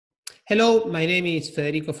Hello, my name is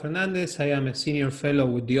Federico Fernández. I am a senior fellow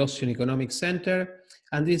with the Austrian Economic Center,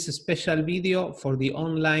 and this is a special video for the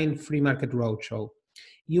online free market roadshow.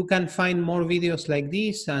 You can find more videos like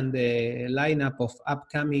this and the lineup of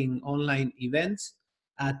upcoming online events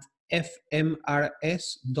at fmrs.online.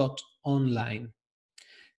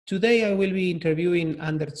 Today I will be interviewing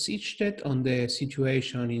Ydstedt on the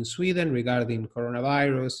situation in Sweden regarding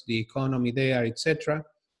coronavirus, the economy there, etc.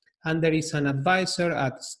 And there is an advisor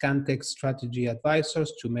at Scantex Strategy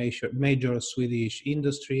Advisors to major Swedish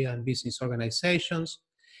industry and business organizations.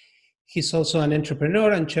 He's also an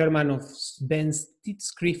entrepreneur and chairman of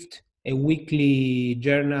Ydstedt, a weekly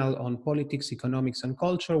journal on politics, economics, and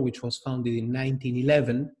culture, which was founded in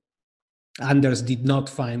 1911. Anders did not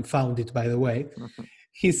found it, by the way. Mm-hmm.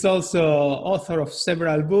 He's also author of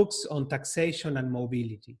several books on taxation and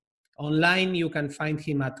mobility. Online, you can find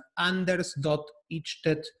him at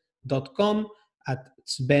anders.ydstedt.com, at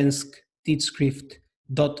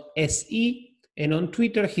svensktidsskrift.se, and on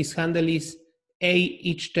Twitter his handle is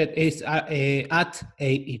at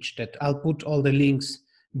Ydstedt. I'll put all the links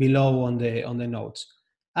below on the notes.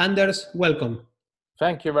 Anders, welcome.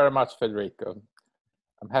 Thank you very much, Federico.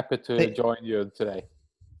 I'm happy to join you today.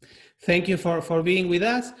 Thank you for being with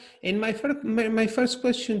us. And my first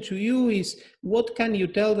question to you is, what can you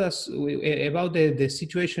tell us about the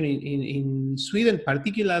situation in Sweden,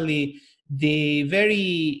 particularly the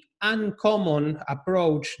very uncommon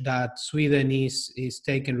approach that Sweden is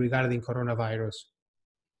taking regarding coronavirus?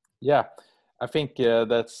 Yeah, I think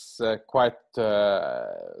that's quite, there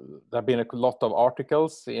have been a lot of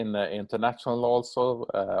articles in international also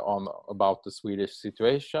about the Swedish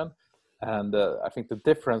situation. And I think the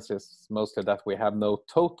difference is mostly that we have no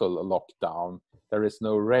total lockdown. There is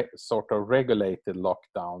no sort of regulated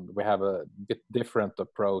lockdown. We have a bit different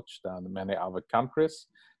approach than many other countries.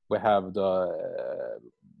 We have the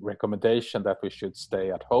recommendation that we should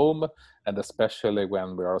stay at home, and especially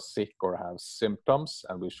when we are sick or have symptoms,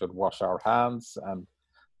 and we should wash our hands and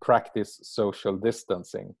practice social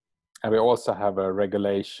distancing. And we also have a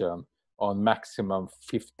regulation on maximum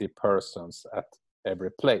 50 persons at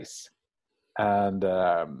every place. And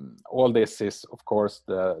all this is, of course,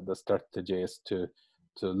 the strategy is to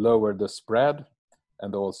lower the spread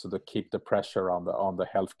and also to keep the pressure on the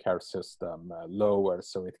healthcare system lower,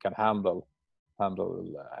 so it can handle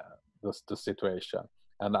the situation.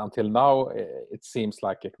 And until now, it seems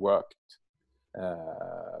like it worked.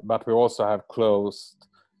 But we also have closed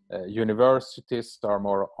universities that are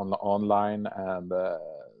more online, and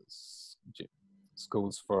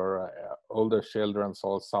schools for older children,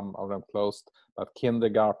 so some of them closed, but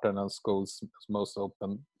kindergarten and schools most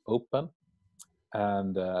open,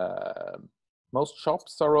 and most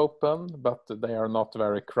shops are open, but they are not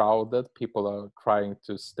very crowded. People are trying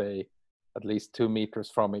to stay at least 2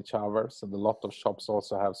 meters from each other, so a lot of shops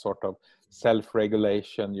also have sort of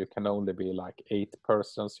self-regulation. You can only be like 8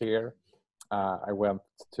 persons here. I went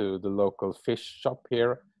to the local fish shop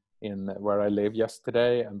here in where I live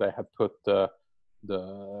yesterday, and they had put the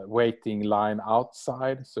waiting line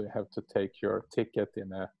outside, so you have to take your ticket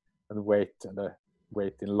and wait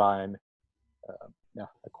in line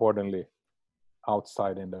accordingly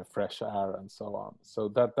outside in the fresh air and so on. So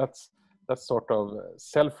that's sort of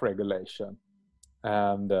self-regulation.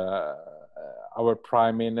 And our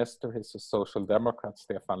prime minister is a social democrat,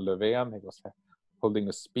 Stefan Löfven. He was holding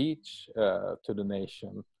a speech to the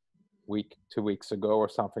nation 2 weeks ago or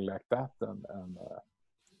something like that, and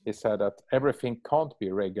he said that everything can't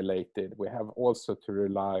be regulated. We have also to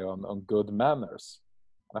rely on good manners.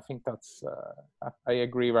 I think that's, I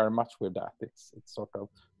agree very much with that. It's sort of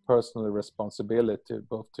personal responsibility,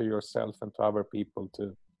 both to yourself and to other people,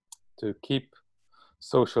 to keep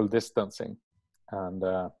social distancing, and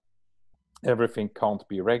everything can't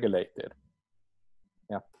be regulated.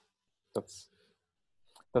 Yeah, that's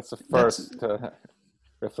the first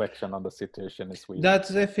reflection on the situation in Sweden. That's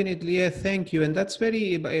definitely thank you, and that's a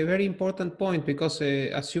very important point, because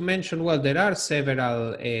as you mentioned, well, there are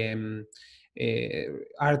several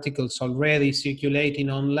articles already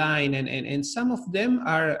circulating online, and some of them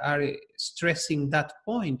are stressing that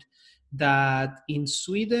point, that in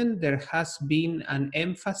Sweden there has been an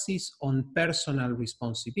emphasis on personal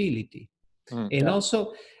responsibility. And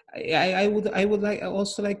also, I would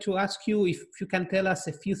also like to ask you if you can tell us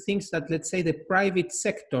a few things that, let's say, the private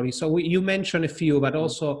sector. So you mentioned a few, but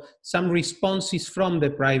also some responses from the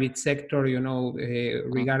private sector,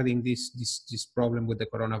 regarding this problem with the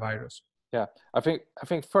coronavirus. Yeah, I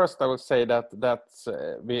think first I would say that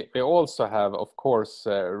we also have, of course,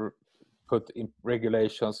 put in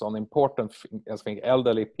regulations on important, I think,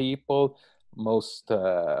 elderly people, most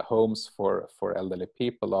homes for elderly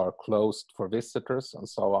people are closed for visitors and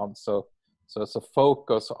so on. So it's a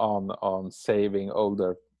focus on saving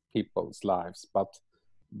older people's lives, but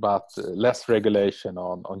less regulation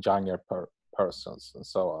on younger persons and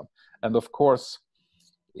so on. And of course,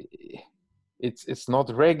 it's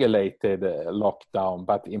not regulated lockdown,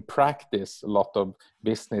 but in practice, a lot of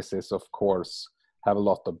businesses, of course, have a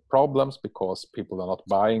lot of problems because people are not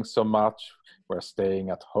buying so much. We're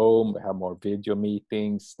staying at home. We have more video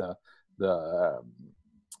meetings. The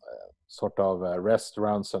sort of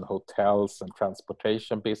restaurants and hotels and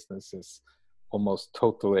transportation businesses almost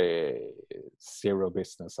totally zero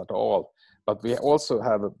business at all. But we also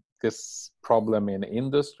have this problem in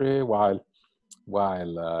industry while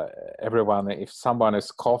everyone, if someone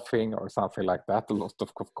is coughing or something like that, a lot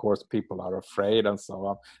of course people are afraid and so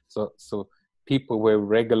on. So people with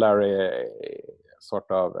regular sort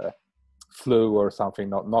of flu or something,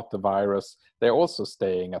 not the virus, they're also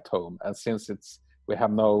staying at home. And since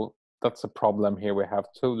that's a problem here, we have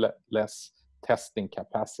less testing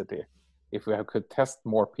capacity. If we could test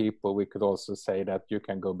more people, we could also say that you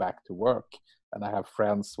can go back to work. And I have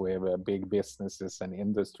friends with big businesses and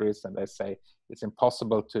industries, and they say it's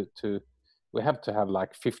impossible we have to have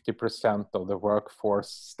like 50% of the workforce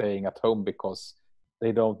staying at home because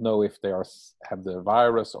they don't know if they have the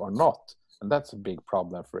virus or not. And that's a big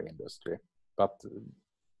problem for industry. But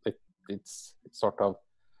it's sort of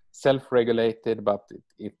self-regulated, but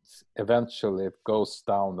it eventually it goes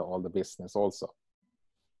down all the business also.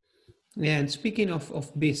 Yeah, and speaking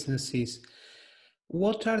of businesses,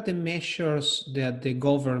 what are the measures that the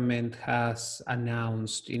government has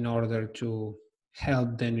announced in order to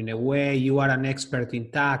help them in a way? You are an expert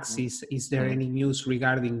in taxes. Is there any news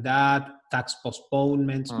regarding that? Tax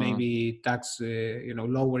postponements, maybe tax,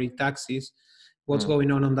 lowering taxes. What's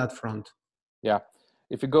going on that front? Yeah,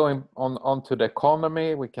 if you go onto the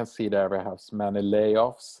economy, we can see there we have many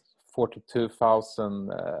layoffs,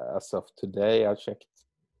 42,000 as of today. I checked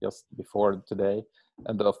just before today,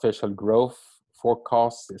 and the official growth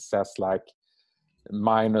forecast, it says like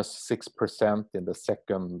 -6% in the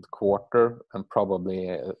second quarter and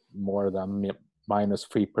probably more than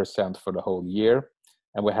 -3% for the whole year.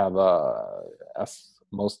 And we have, as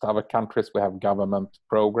most other countries, we have government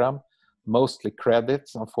program, mostly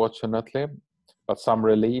credits, unfortunately, but some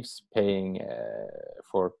reliefs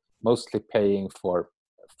mostly paying for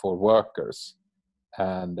workers.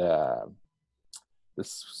 And the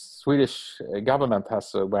Swedish government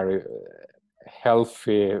has a very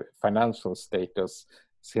healthy financial status.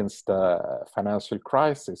 Since the financial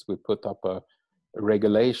crisis, we put up a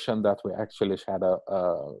regulation that we actually had a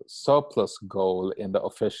surplus goal in the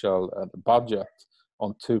official budget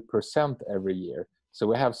on 2% every year. So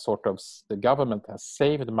we have the government has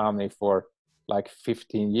saved money for like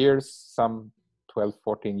 15 years, some 12,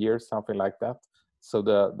 14 years, something like that. So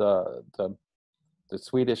the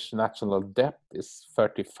Swedish national debt is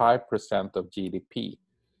 35% of GDP.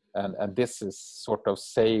 And this is sort of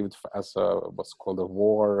saved as what's called a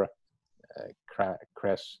war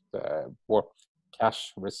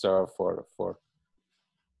cash reserve for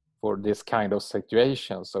this kind of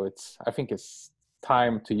situation. So I think it's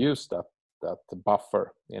time to use that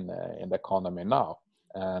buffer in the economy now.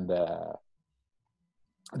 And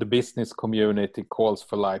the business community calls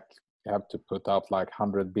for you have to put out like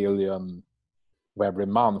 100 billion every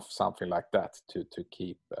month, something like that, to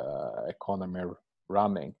keep economy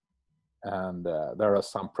running. And there are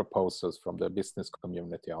some proposals from the business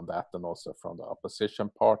community on that, and also from the opposition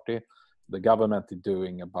party. The government is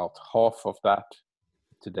doing about half of that.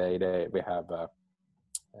 Today we have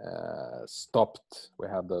we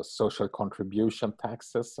have the social contribution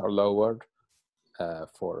taxes are lowered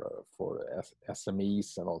for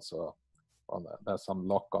SMEs, and also there's some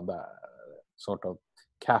lock on that, sort of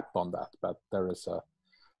cap on that, but there is a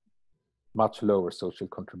much lower social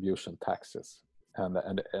contribution taxes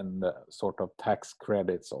and sort of tax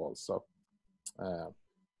credits also.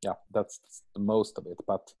 That's the most of it.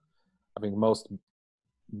 But I think most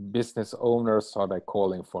business owners are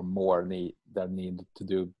calling for more need to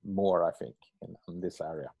do more, I think, in this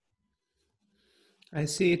area. I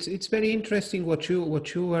see. It's very interesting what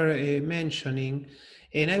you were mentioning,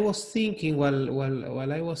 and I was thinking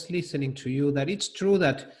while I was listening to you that it's true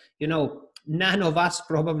that none of us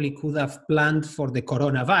probably could have planned for the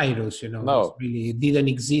coronavirus. No. It really didn't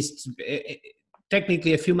exist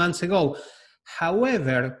technically a few months ago.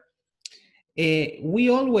 However, we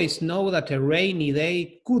always know that a rainy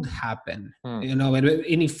day could happen. And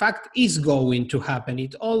in fact is going to happen.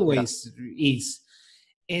 It always is.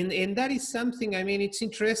 And that is something, I mean, it's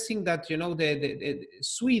interesting that, you know, the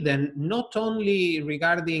Sweden, not only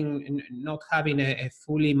regarding not having a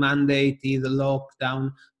fully mandated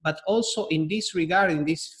lockdown, but also in this regard, in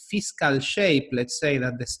this fiscal shape, let's say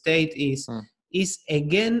that the state is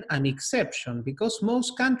again an exception, because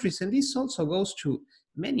most countries, and this also goes to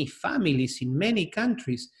many families in many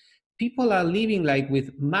countries, people are living like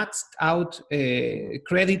with maxed out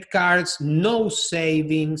credit cards, no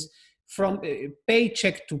savings, from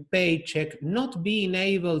paycheck to paycheck, not being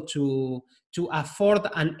able to afford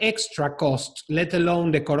an extra cost, let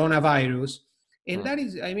alone the coronavirus. And that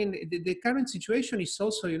is, I mean, the current situation is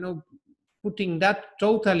also, you know, putting that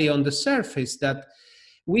totally on the surface, that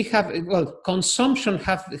we have, well, consumption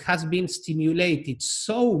has been stimulated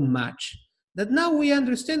so much that now we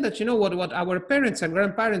understand that, you know, what our parents and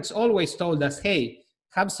grandparents always told us, hey,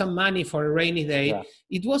 have some money for a rainy day. Yeah.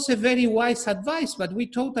 It was a very wise advice, but we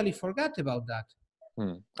totally forgot about that.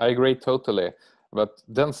 I agree totally. But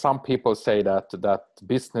then some people say that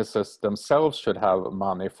businesses themselves should have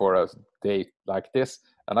money for a day like this.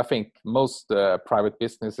 And I think most private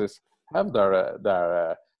businesses have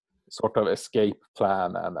their sort of escape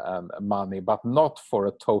plan and money, but not for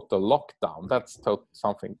a total lockdown. That's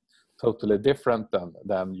something totally different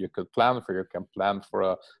than you could plan for. You can plan for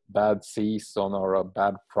a bad season or a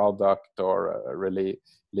bad product or a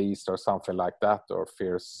release or something like that, or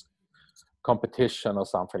fierce competition or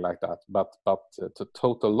something like that. But to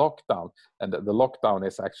total lockdown, and the lockdown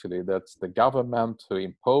is actually, that's the government who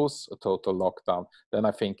impose a total lockdown, then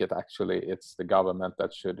I think it's the government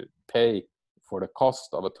that should pay for the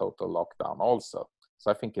cost of a total lockdown also. So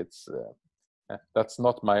I think that's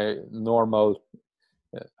not my normal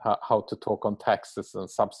how to talk on taxes and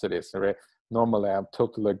subsidies. Normally I'm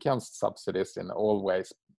totally against subsidies in all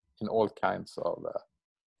ways, in all kinds of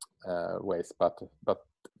ways, but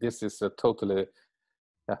this is a totally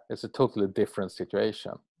different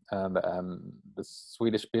situation. And the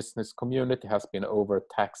Swedish business community has been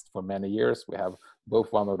overtaxed for many years. We have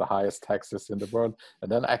both one of the highest taxes in the world,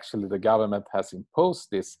 and then actually the government has imposed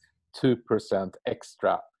this 2%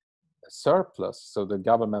 extra surplus. So the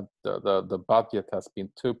government, the budget has been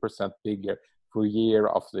 2% bigger for year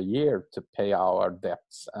after year to pay our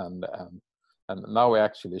debts, and now we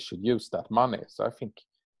actually should use that money. So I think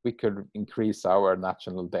we could increase our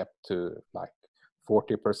national debt to like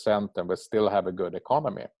 40%, and we still have a good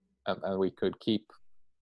economy, and we could keep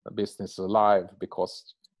the business alive,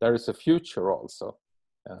 because there is a future also,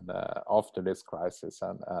 and after this crisis,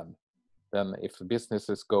 and then if the business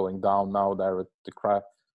is going down now, there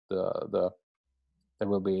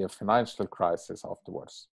will be a financial crisis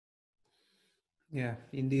afterwards. Yeah,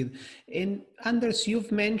 indeed. And Anders,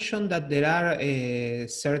 you've mentioned that there are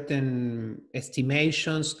certain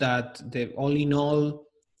estimations that all in all,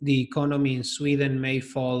 the economy in Sweden may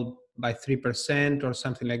fall by 3% or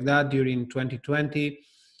something like that during 2020.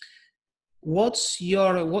 What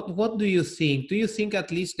do you think? Do you think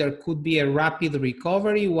at least there could be a rapid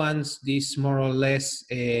recovery once this more or less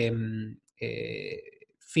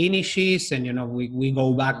finishes, and, you know, we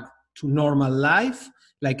go back to normal life,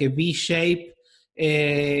 like a V-shape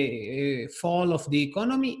fall of the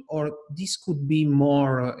economy? Or this could be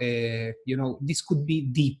more, this could be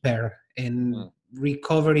deeper, and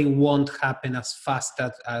recovery won't happen as fast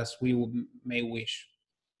as we may wish?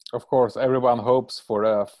 Of course, everyone hopes for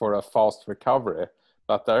a fast recovery,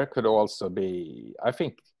 but there could also be, I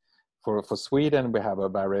think, for Sweden, we have a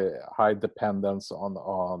very high dependence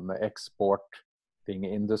on exporting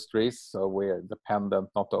industries. So we're dependent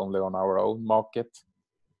not only on our own market,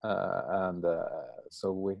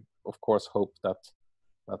 so we of course hope that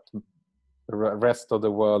the rest of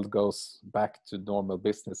the world goes back to normal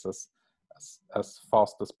businesses as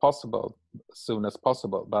fast as possible, as soon as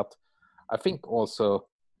possible. But I think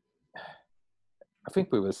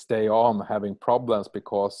we will stay on having problems,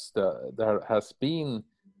 because there has been,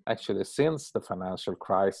 actually since the financial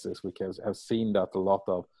crisis, we have seen that a lot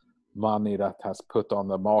of money that has put on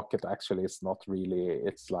the market actually is not really,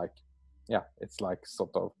 it's like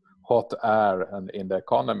sort of hot air in the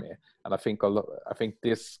economy. And I think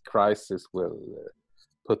this crisis will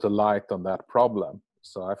put a light on that problem.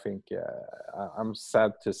 So I think I'm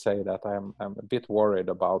sad to say that I'm a bit worried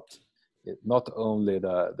about it, not only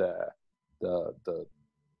the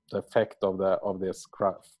effect of this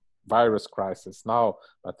virus crisis now,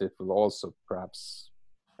 but it will also perhaps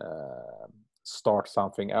start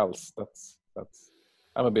something else. That's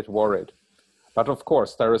I'm a bit worried. But of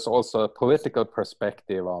course, there is also a political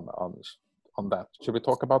perspective on that. Should we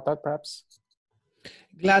talk about that, perhaps?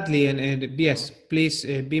 Gladly, and yes, please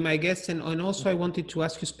be my guest. And also, I wanted to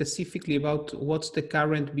ask you specifically about what's the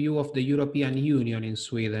current view of the European Union in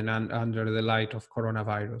Sweden and under the light of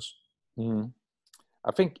coronavirus. Mm.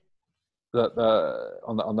 I think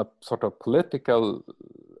on the sort of political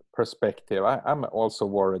perspective, I'm also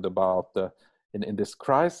worried about in this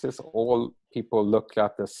crisis, all people look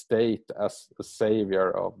at the state as the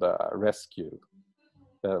savior of the rescue.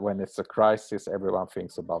 When it's a crisis, everyone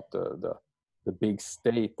thinks about the big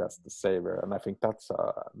state as the savior, and I think that's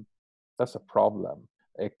a problem.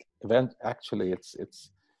 Actually,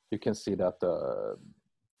 it's you can see that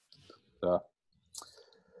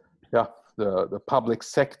the public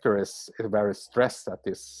sector is very stressed at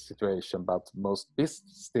this situation, but most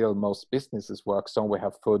businesses work. So we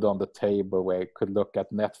have food on the table, we could look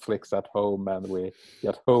at Netflix at home, and we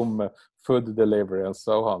get home food delivery and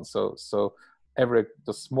so on. So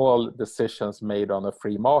the small decisions made on a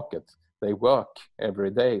free market, they work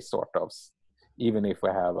every day, sort of, even if we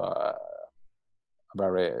have a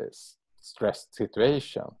very stressed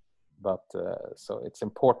situation. But so it's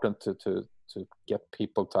important to get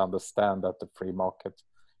people to understand that the free market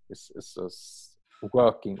is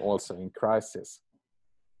working also in crisis.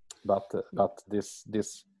 But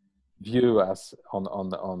this view as on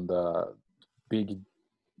the big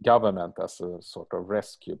government as a sort of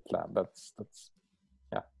rescue plan, that's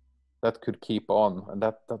that could keep on, and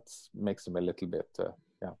that makes them a little bit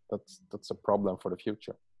that's a problem for the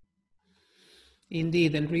future.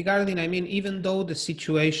 Indeed, and regarding, I mean, even though the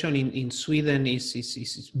situation in Sweden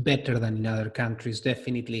is better than in other countries,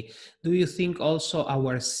 definitely, do you think also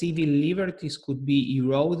our civil liberties could be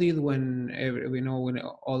eroded when when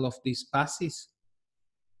all of this passes?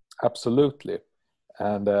 Absolutely,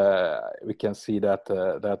 and we can see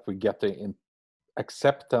that we get the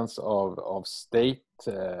acceptance of state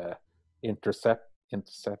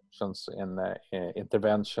interceptions in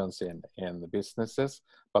interventions in the businesses,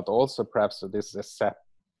 but also perhaps this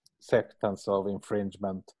acceptance of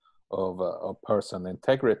infringement of person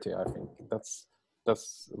integrity. I think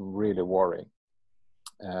that's really worrying.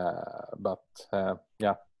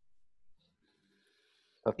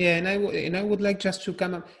 Yeah, and I would like just to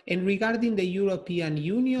come up. And regarding the European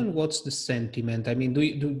Union, what's the sentiment? I mean,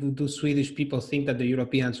 do Swedish people think that the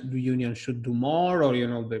European Union should do more, or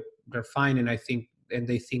they're fine, and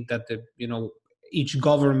they think that each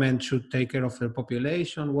government should take care of their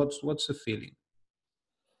population? What's the feeling?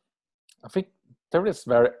 I think there is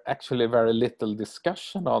actually very little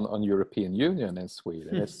discussion on European Union in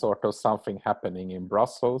Sweden. It's sort of something happening in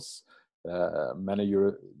Brussels. Many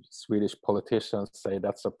Swedish politicians say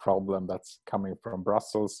that's a problem that's coming from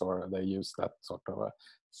Brussels, or they use that sort of a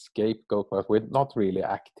scapegoat, but we're not really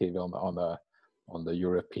active on the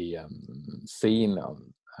European scene.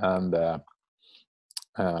 And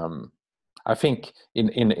I think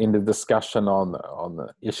in the discussion on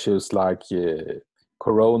issues like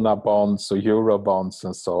Corona bonds or Euro bonds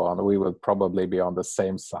and so on, we will probably be on the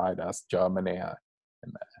same side as Germany,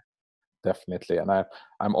 definitely. And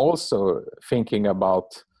I'm also thinking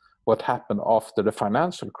about what happened after the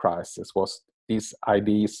financial crisis. Was these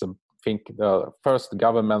ideas, I think the first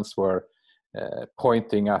governments were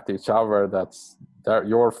pointing at each other, that's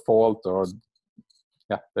your fault, or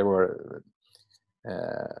they were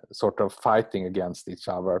sort of fighting against each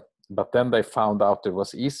other. But then they found out it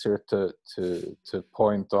was easier to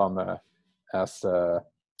point on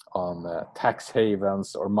tax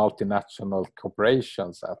havens or multinational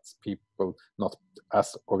corporations as people, not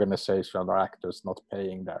as organizations or actors, not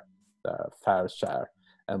paying their fair share.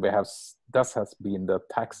 And that has been the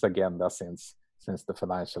tax agenda since the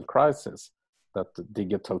financial crisis, that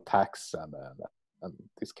digital tax and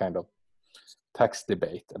this kind of tax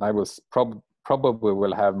debate. And I was probably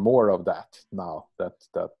will have more of that now, that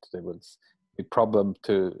there will be problem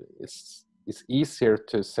to, it's easier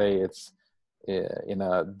to say it's in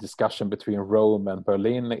a discussion between Rome and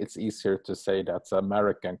Berlin, it's easier to say that's an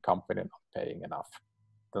American company not paying enough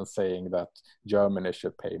than saying that Germany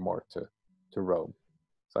should pay more to Rome.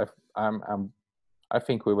 So I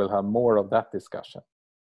think we will have more of that discussion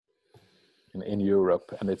in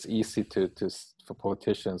Europe, and it's easy for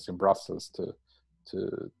politicians in Brussels to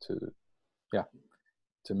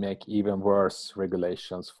make even worse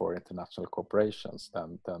regulations for international corporations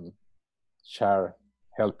than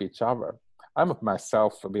help each other. I'm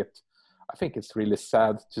myself I think it's really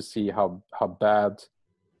sad to see how bad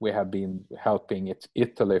we have been helping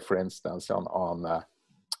Italy, for instance,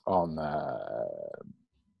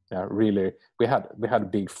 really we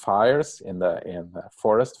had big fires in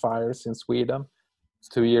forest fires in Sweden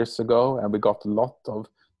 2 years ago, and we got a lot of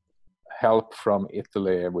help from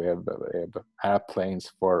Italy. We have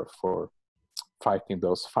airplanes for fighting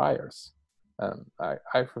those fires. And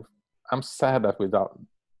I'm sad that we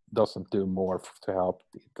doesn't do more to help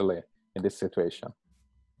Italy in this situation.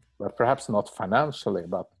 But perhaps not financially,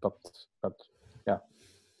 but yeah,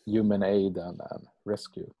 human aid and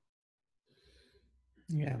rescue.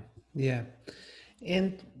 Yeah.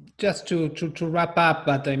 And just to wrap up,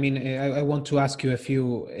 but I mean, I want to ask you a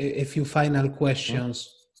few final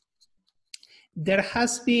questions. There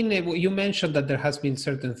has been, you mentioned that there has been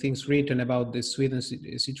certain things written about the Sweden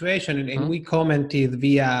situation, and we commented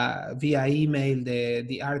via email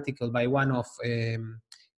the article by one of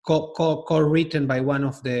co-written by one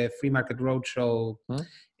of the Free Market Roadshow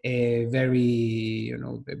very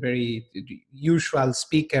usual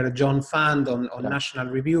speaker, John Fund, on National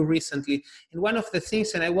Review recently. And one of the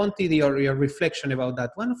things, and I wanted your reflection about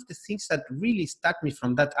that, one of the things that really stuck me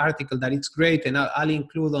from that article, that it's great, and I'll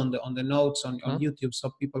include on the notes on YouTube so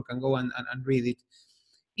people can go and read it,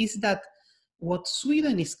 is that what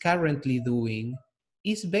Sweden is currently doing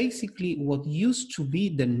is basically what used to be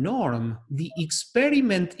the norm. The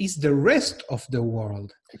experiment is the rest of the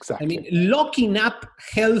world. Exactly. I mean, locking up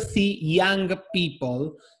healthy young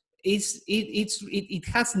people it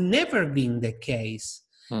has never been the case.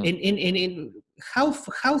 And how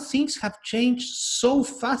things have changed so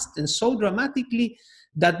fast and so dramatically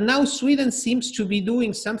that now Sweden seems to be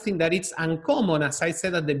doing something that it's uncommon, as I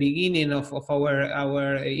said at the beginning of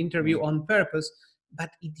our interview, on purpose. But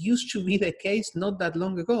it used to be the case not that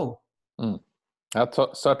long ago. I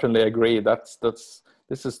certainly agree.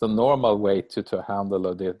 This is the normal way to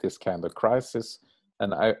handle this kind of crisis,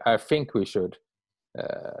 and I think we should,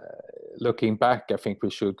 looking back, I think we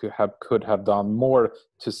could have done more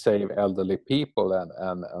to save elderly people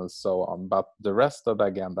and so on. But the rest of the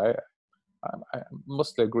agenda, I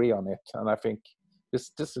mostly agree on it, and I think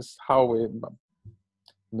this is how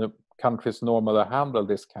countries normally handle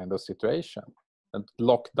this kind of situation. And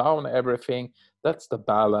lock down everything, that's the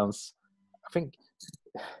balance. I think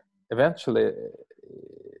eventually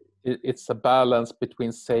it's a balance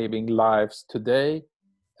between saving lives today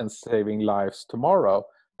and saving lives tomorrow.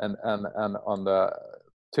 And on the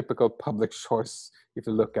typical public choice, if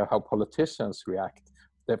you look at how politicians react,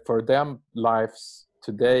 that for them lives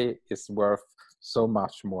today is worth so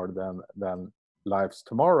much more than lives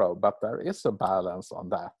tomorrow. But there is a balance on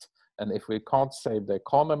that. And if we can't save the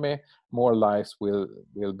economy, more lives will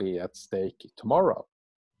be at stake tomorrow.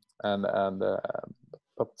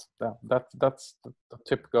 But that's the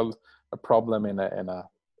typical problem in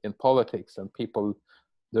politics, and people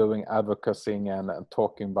doing advocacy and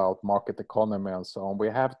talking about market economy and so on. We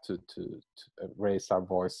have to raise our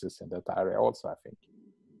voices in that area also, I think,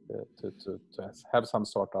 to have some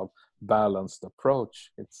sort of balanced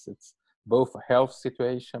approach. It's both a health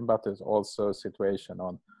situation, but it's also a situation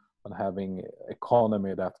on having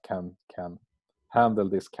economy that can handle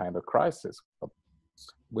this kind of crisis. But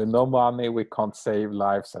with no money, we can't save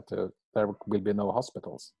lives. There will be no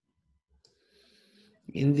hospitals.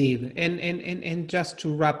 Indeed, and just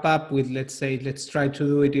to wrap up with, let's try to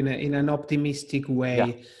do it in an optimistic way.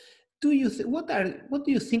 Yeah. What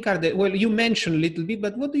do you think are the, well, you mentioned a little bit,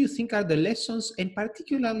 but what do you think are the lessons, and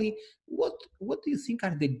particularly what do you think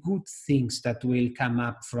are the good things that will come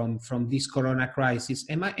up from this corona crisis?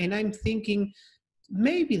 I'm thinking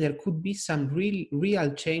maybe there could be some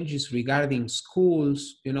real changes regarding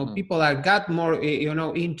schools. People are got more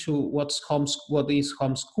into what is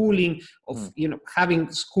homeschooling, of having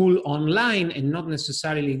school online and not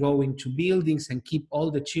necessarily going to buildings and keep all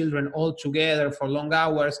the children all together for long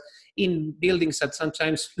hours in buildings that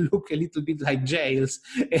sometimes look a little bit like jails.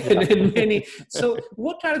 And many. So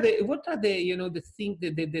what are the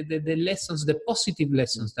the lessons, the positive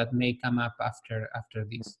lessons that may come up after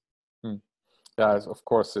this? Yeah, of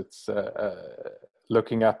course, it's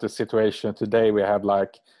looking at the situation today. We have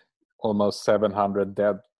like almost 700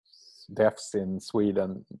 deaths in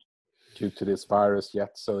Sweden due to this virus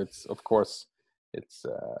yet. So it's, of course, it's.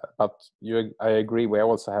 But I agree. We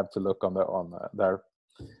also have to look on there.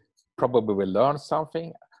 Probably will learn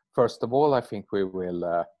something. First of all, I think we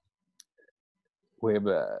will.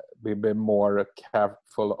 We've been more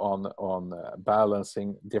careful on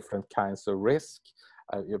balancing different kinds of risk.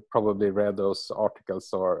 You probably read those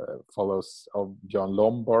articles or follows of John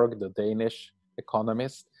Lomborg, the Danish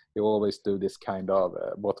economist. You always do this kind of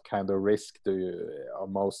what kind of risk are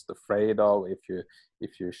most afraid of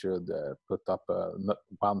if you should put up a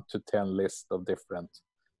 1 to 10 list of different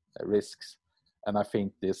risks. And I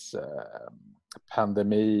think this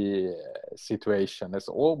pandemic situation is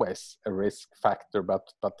always a risk factor,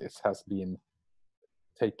 but it has been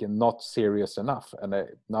taken not serious enough. And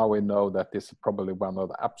now we know that this is probably one of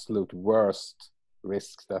the absolute worst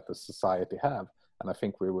risks that the society have. And I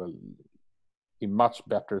think we will be much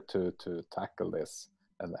better to tackle this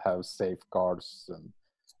and have safeguards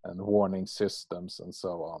and warning systems and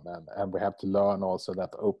so on. And we have to learn also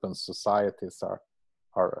that open societies are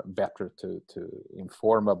better to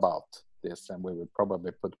inform about this, and we would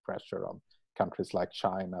probably put pressure on countries like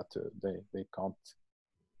China they can't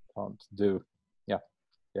do,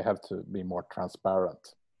 they have to be more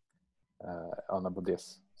transparent on about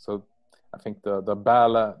this. So I think the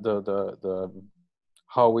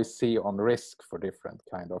how we see on risk for different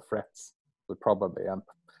kind of threats would probably, and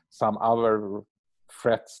some other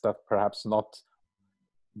threats that perhaps not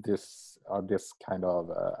this kind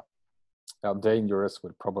of dangerous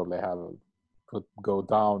would probably could go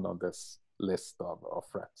down on this list of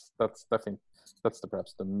threats. I think that's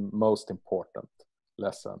perhaps the most important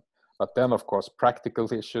lesson. But then, of course,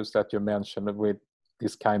 practical issues that you mentioned with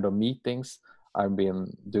this kind of meetings. I've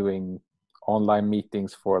been doing online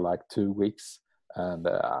meetings for like 2 weeks, and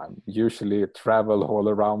I usually travel all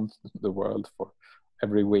around the world for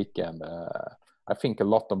every weekend. I think a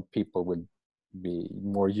lot of people will be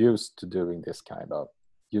more used to doing this kind of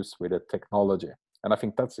use with the technology. And I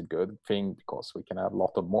think that's a good thing, because we can have a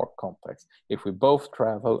lot of more contacts. If we both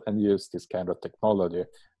travel and use this kind of technology,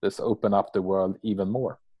 this open up the world even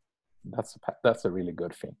more. That's a really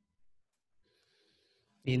good thing.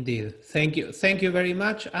 Indeed. Thank you. Thank you very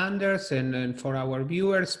much, Anders. And for our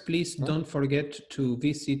viewers, please don't forget to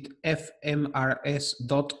visit fmrs.online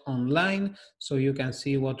so you can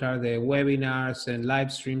see what are the webinars and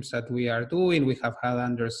live streams that we are doing. We have had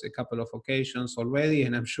Anders a couple of occasions already,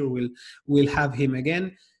 and I'm sure we'll have him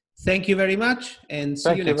again. Thank you very much, and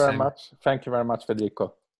see you next time. Thank you very much,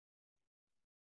 Federico.